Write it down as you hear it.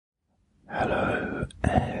Hello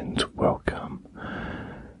and welcome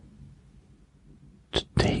to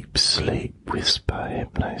Deep Sleep Whisper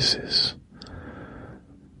Hypnosis.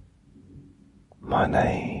 My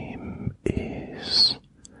name is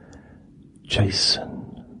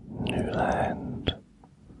Jason Newland.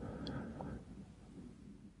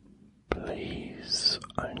 Please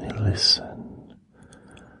only listen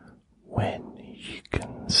when you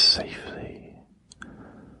can safely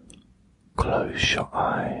close your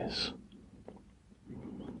eyes.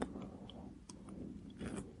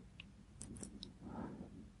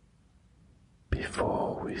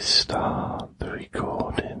 Before we start the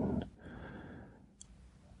recording,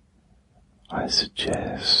 I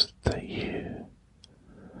suggest that you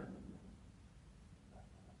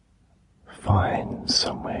find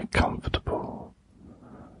somewhere comfortable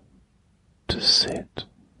to sit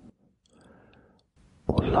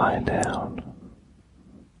or lie down.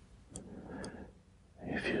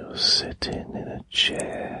 If you're sitting in a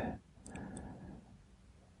chair,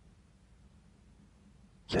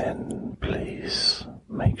 then please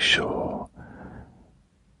make sure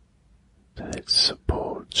that it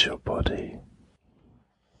supports your body.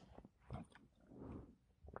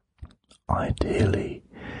 Ideally,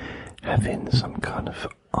 having some kind of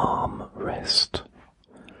arm rest,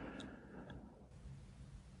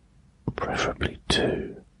 preferably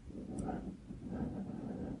two.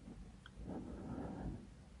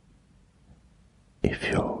 If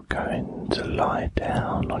you're going to lie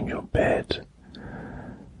down on your bed,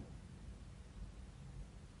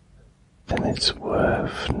 then it's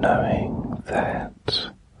worth knowing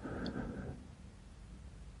that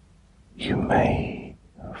you may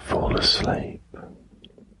fall asleep.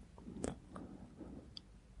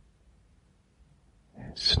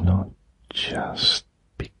 It's not just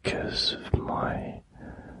because of my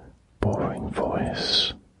boring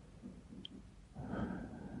voice,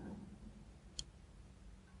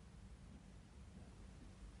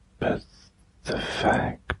 but the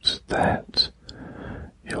fact that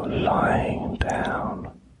you're lying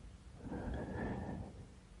down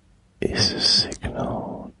is a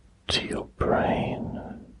signal to your brain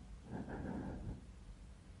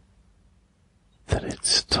that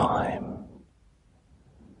it's time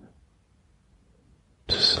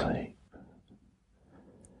to sleep.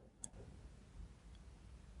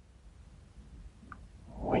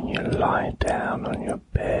 When you lie down on your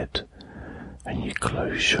bed and you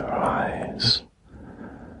close your eyes,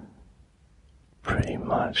 pretty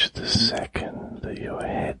much the second that your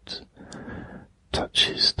head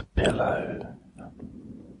touches the pillow,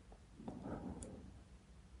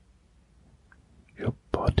 your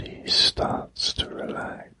body starts to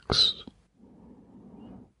relax.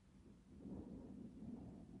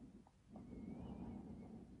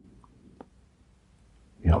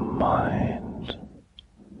 Your mind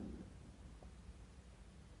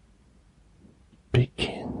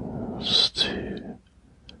begins to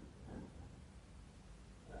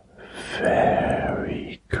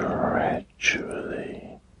very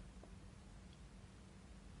gradually,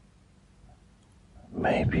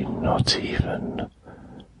 maybe not even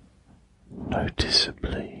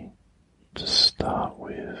noticeably to start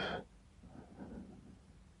with,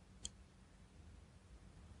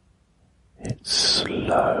 it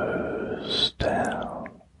slows down.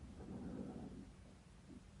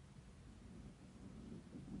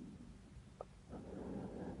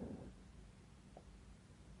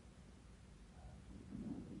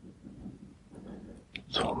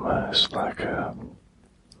 It's almost like a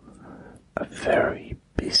very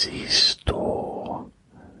busy store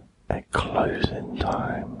at closing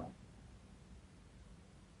time.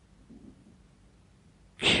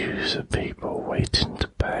 Queues of people waiting to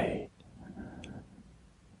pay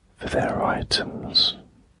for their items,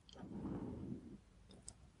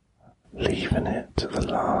 leaving it to the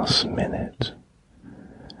last minute,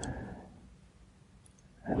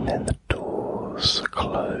 and then the doors are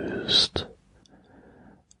closed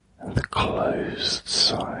and the closed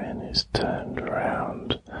sign is turned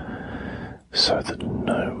around so that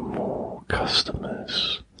no more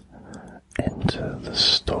customers enter the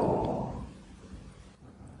store.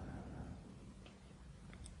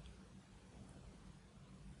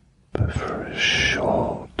 But for a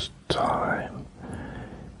short time,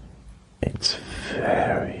 it's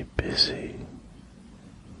very busy.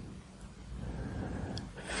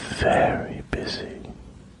 Very busy.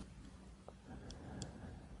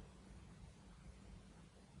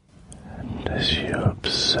 And as you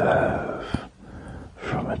observe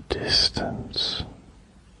from a distance,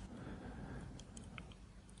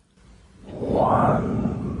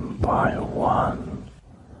 one by one,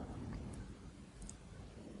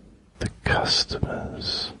 the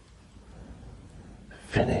customers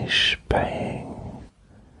finish paying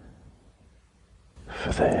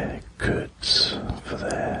for their goods, for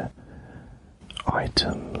their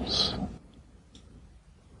items,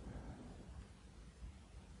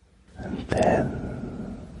 and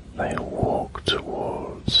then they walk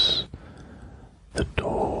towards the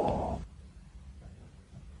door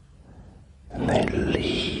and they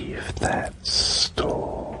leave that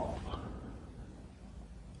store,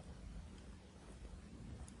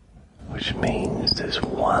 which means there's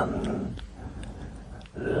one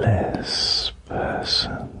less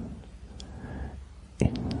person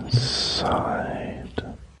inside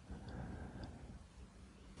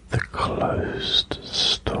the closed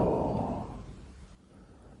store.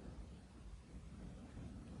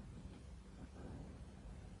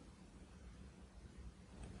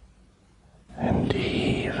 And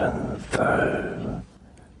even though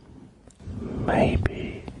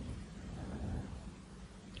maybe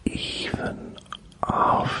even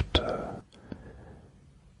after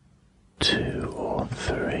 2 or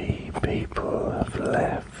 3 people have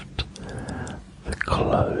left the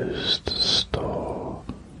closed store,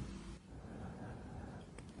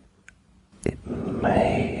 it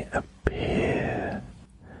may appear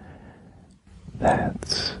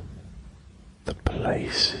that the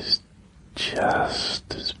place is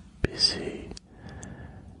just as busy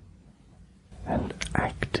and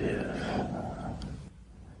active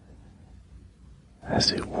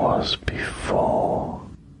as it was before.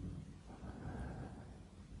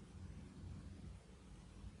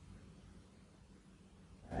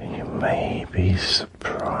 You may be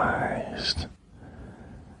surprised.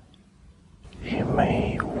 You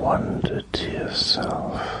may wonder to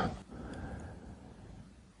yourself,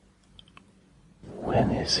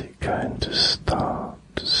 when is it going to start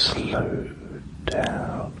to slow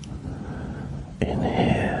down in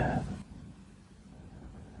here?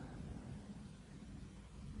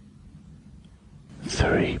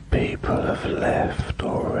 Three people have left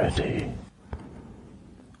already,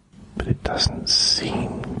 but it doesn't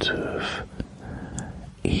seem to have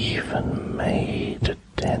even made a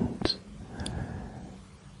dent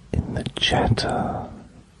in the chatter,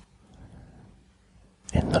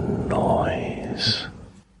 in the noise,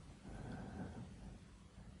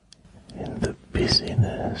 in the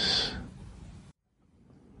busyness.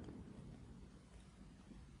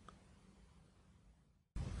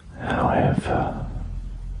 However,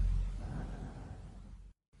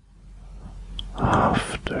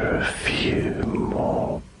 after a few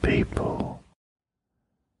more people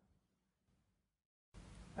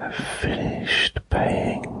have finished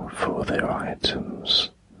paying for their items,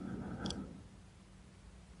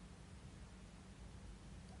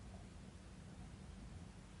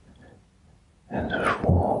 and have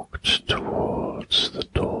walked towards the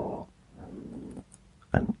door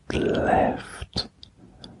and left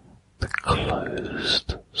the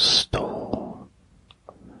closed store,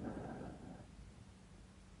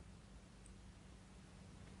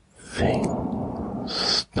 things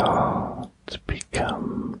start to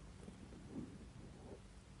become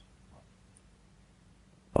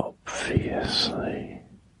obviously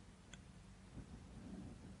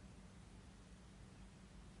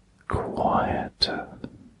quieter.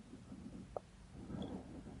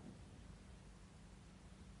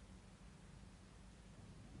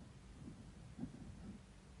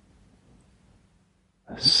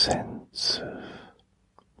 A sense of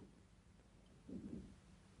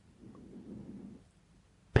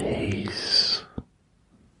peace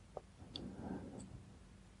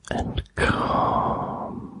and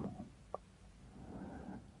calm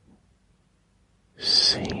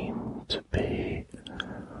seem to be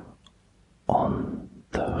on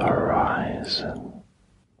the horizon.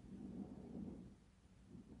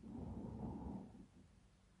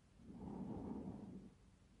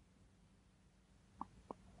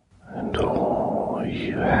 And all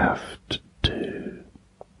you have to do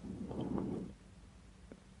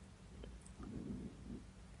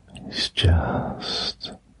is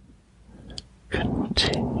just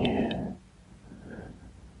continue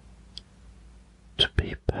to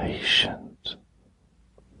be patient,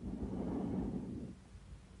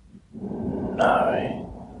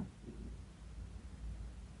 knowing,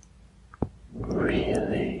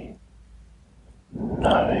 really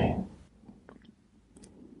knowing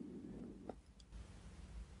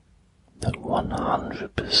that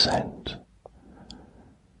 100%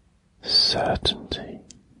 certainty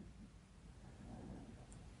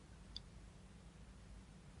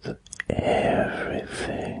that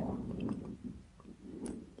everything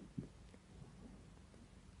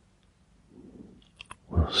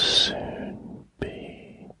will soon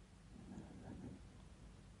be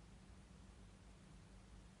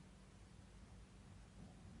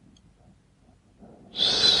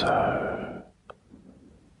so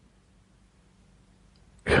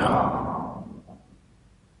calm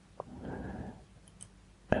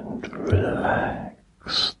and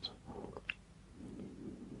relaxed.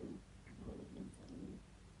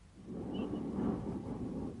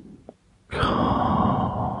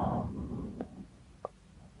 Calm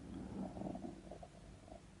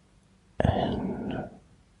and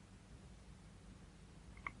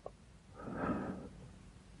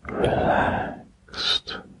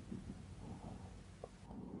relaxed.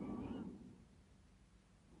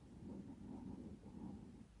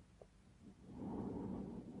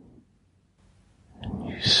 And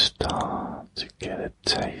you start to get a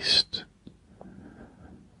taste.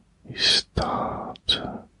 You start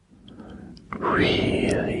to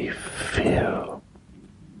really feel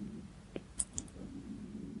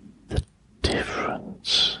the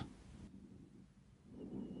difference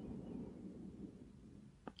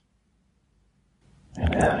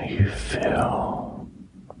in how you feel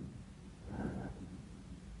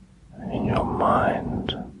in your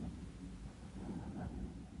mind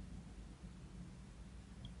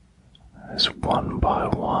as one by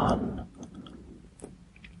one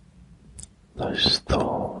those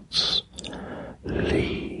thoughts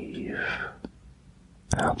leave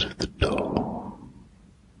out of the door.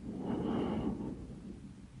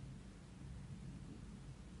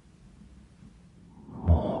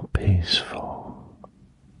 More peaceful.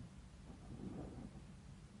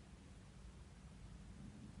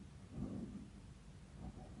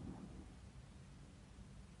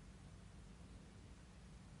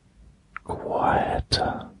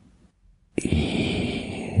 Quieter.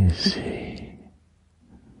 Easy.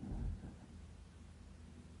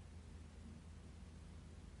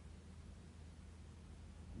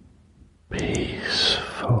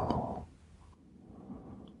 Peaceful.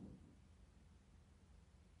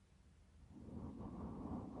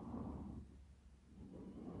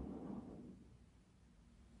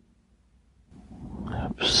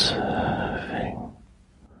 Observing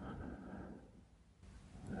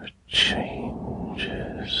the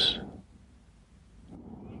changes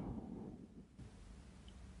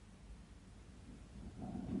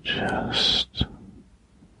just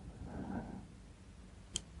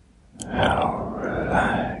how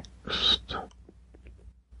relaxed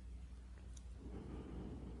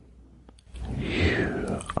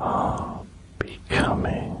you are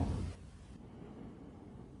becoming.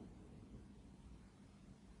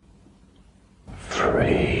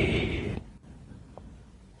 Free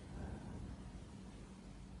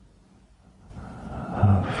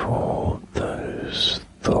of all those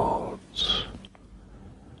thoughts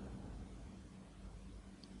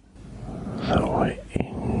that were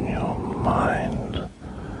in your mind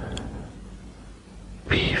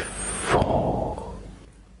before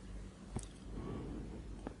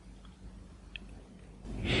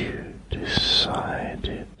you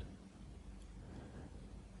decided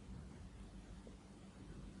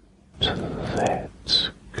to let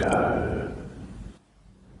go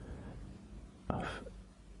of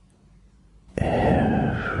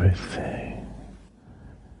everything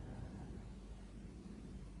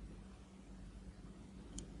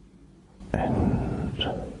and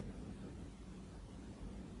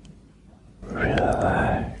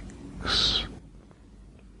relax.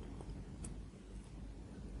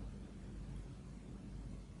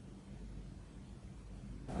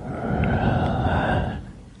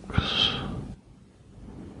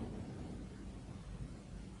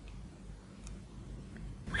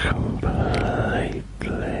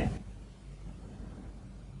 Completely.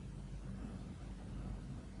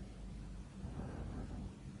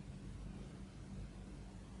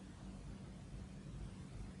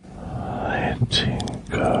 Letting